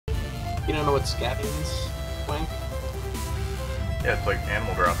You don't know what scat means, Wank? Yeah, it's like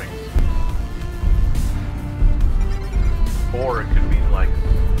animal droppings. Or it could mean like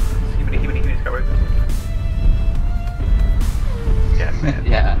hibbity scat right there. Yeah, man.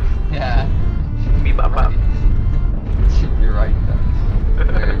 yeah. Me bop bop. You're right. I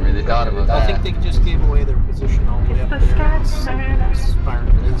really thought about that. I think they just gave away their position all the way up there. That's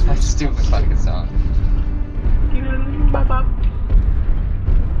a stupid fucking song. Bop bop.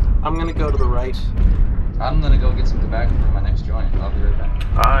 I'm gonna go to the right. I'm gonna go get some tobacco for my next joint. I'll be right back.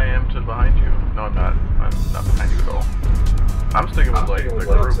 I am to behind you. No, I'm not. I'm not behind you at all. I'm sticking with like the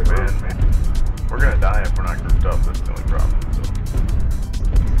group, man. We're gonna die if we're not grouped up. That's the only problem. So.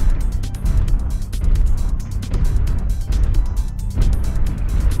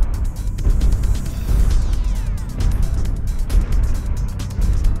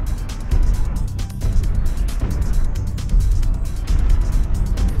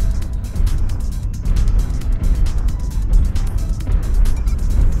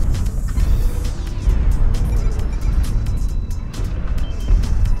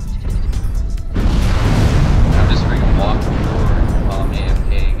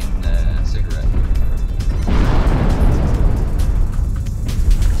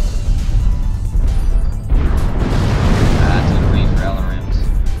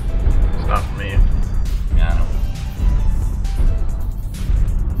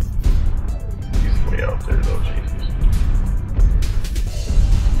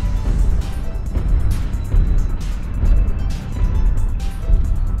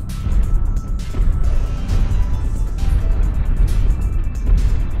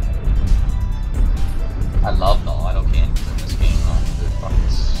 I love the auto cannons in this game though. They're fucking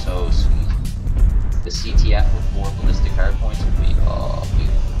so sweet. The CTF with 4 ballistic hardpoints would be beautiful.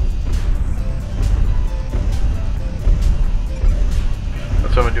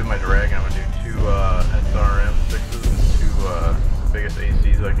 That's what I'm gonna do with my dragon. I'm gonna do 2 SRM 6s and 2 biggest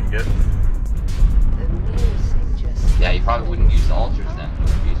ACs I can get. Yeah, you probably wouldn't use the ultras then.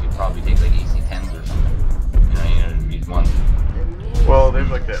 You'd probably take like AC 10s or something. You know, you're gonna use one. Well, there's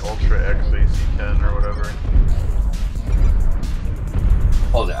like the Ultra X AC10 or whatever.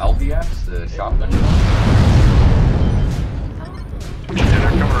 Oh, the LBX, the shotgun. Yeah, they're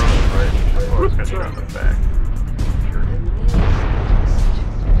coming around the right. Oh, it's gonna try on the back. Sure.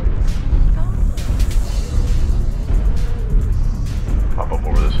 Pop up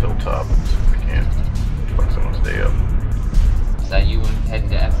over this hilltop and see if we can't fuck someone stay up. Is that you heading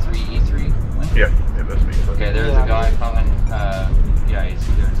to F3, E3? Yeah, that's me. Okay, there's a guy coming. Yeah,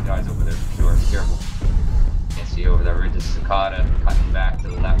 there's guys over there for sure. Be careful. You can see over there, there's a cicada cutting back to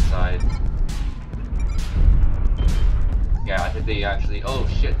the left side. Yeah, I think they actually. Oh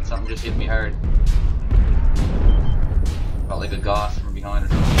shit, something just hit me hard. Felt like a gauss from behind or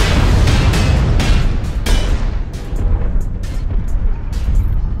something.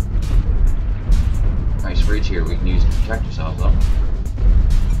 Nice ridge here we can use to protect ourselves though.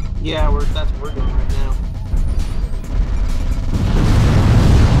 Yeah, that's where we're going right now.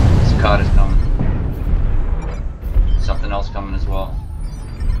 Cicada's coming. Something else coming as well.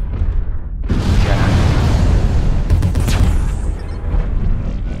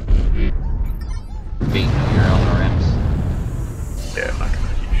 Beating your LRMs. Yeah, I'm not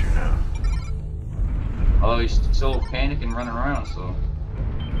gonna keep shooting out. Although he's so panicking running around, so.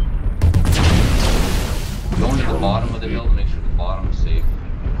 Going to the bottom of the hill to make sure the bottom is safe.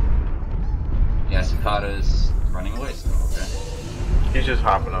 Yeah, Cicada is running away, so okay. He's just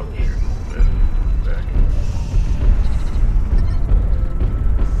hopping up and shooting a little bit back.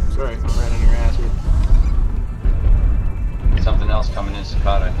 Sorry, I'm right on your ass here. Something else coming in,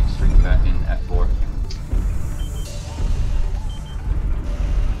 Cicada, I think, streaking back in F4.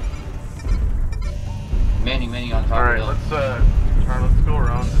 Many on top Alright, of the hill. let's go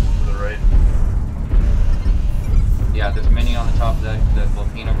around to the right. Yeah, there's many on the top of that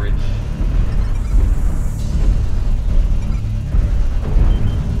volcano ridge.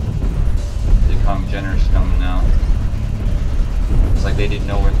 Generous coming now. It's like they didn't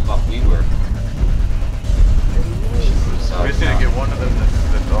know where the fuck we were. So we just need to get one of them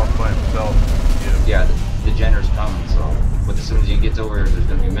that's off by himself. Yeah, the Jenner's coming, so. But as soon as he gets over here, there's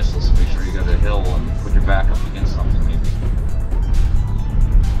gonna be missiles, so make sure you got a hill and put your back up against something, maybe.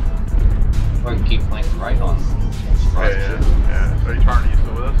 Or you can keep flanking right on. Yeah. So are you trying to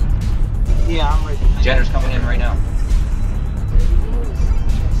still with us? Yeah, I'm right. Jenner's coming in right now.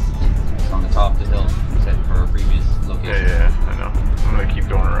 On the top of the hill, set for our previous location. Yeah, I know. I'm gonna keep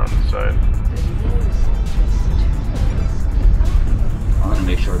going around this side. I'm gonna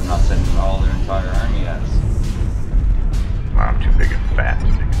make sure they're not sending all their entire army at us. I'm too big and fat to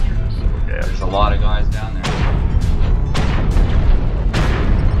make it through this.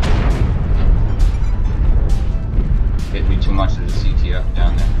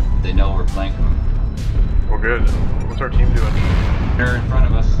 They're in front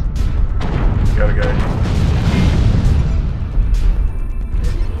of us. Got a guy.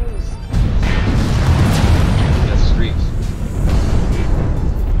 Just streaks.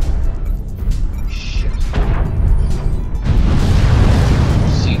 Shit.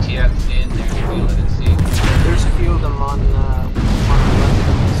 CTF's in there, feel it and see. There's a few of them on the left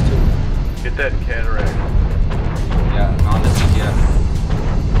of us too. Get that cataract. Yeah, on the CTF.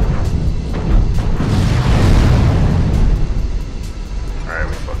 Alright,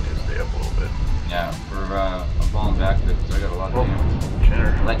 we fucked his day up a little bit. Yeah, I'm falling back a bit because I got a lot of damage.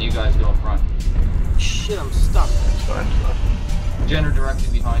 Jenner. Letting you guys go up front. Shit, I'm stuck. It's fine, it's fine. Jenner directly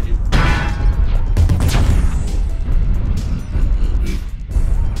behind you.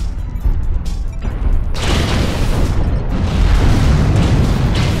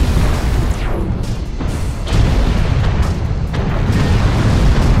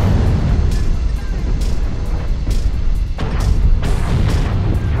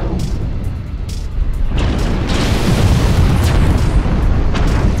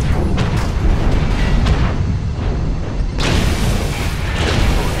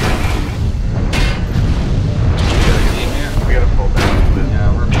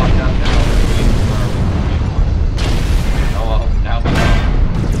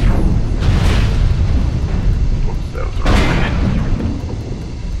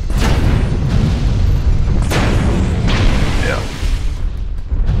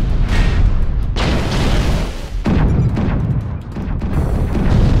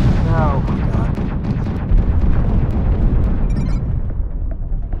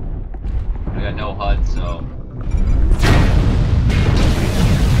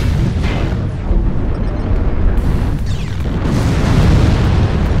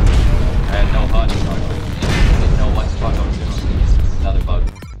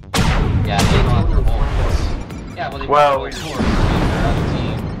 Well, I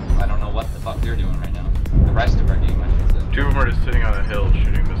don't know what the fuck they're doing right now. The rest of our team, I should say. two of them are just sitting on a hill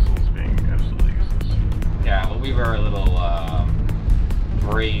shooting missiles, being absolutely useless. Yeah, well, we were a little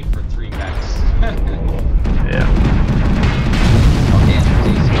brave for 3 mechs. Yeah. Okay,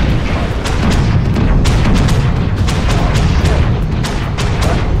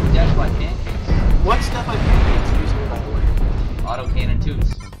 Death by pancakes. What's stuff like pancakes? Excuse me, by the way. Autocannon 2s.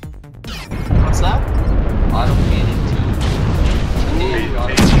 What's that? Autocannon 2s.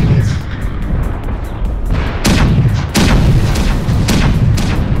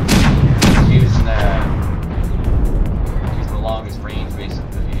 Using the longest range,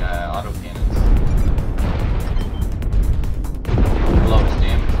 basically, autocannons. Lowest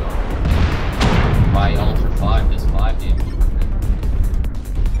damage, though. My Ultra 5 does 5 damage.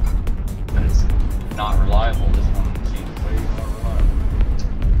 But it's not reliable. This one seems way more reliable.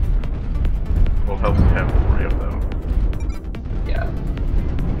 Well, it helps to have 40 of them. Yeah.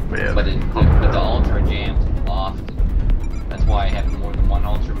 But yeah. But the Ultra jams often. That's why having more than one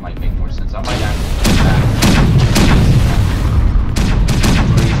Ultra might make more sense. I might actually go back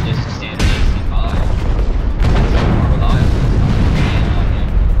to this standard AC5. It's more reliable and on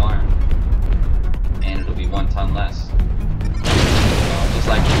fire. And it'll be 1 ton less. Just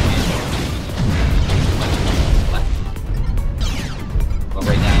like the but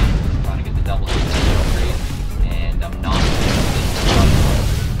right now, I'm trying to get the double upgrade, and I'm not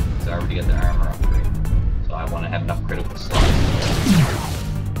because I already got the armor upgrade. So I want to have enough critical slots.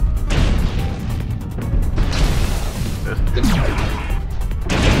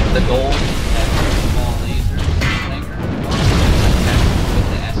 The goal is to have small lasers flanker with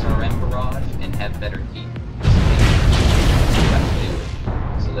the SRM barrage and have better heat.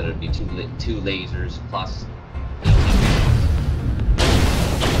 So that it would be two lasers plus 18 missiles.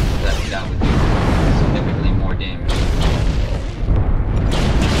 That would do significantly more damage.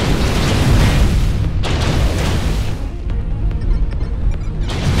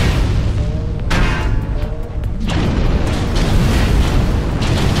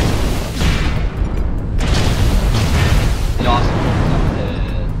 It also opens up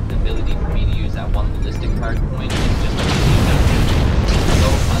the ability for me to use that one ballistic hard point. It's just like go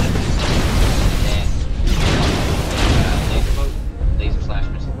on it and laser boat,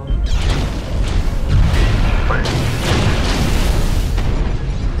 laser/missile boat.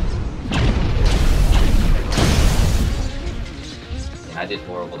 Yeah, I did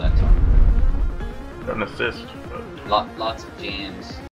horrible that time. Got an assist, but Lots of jams.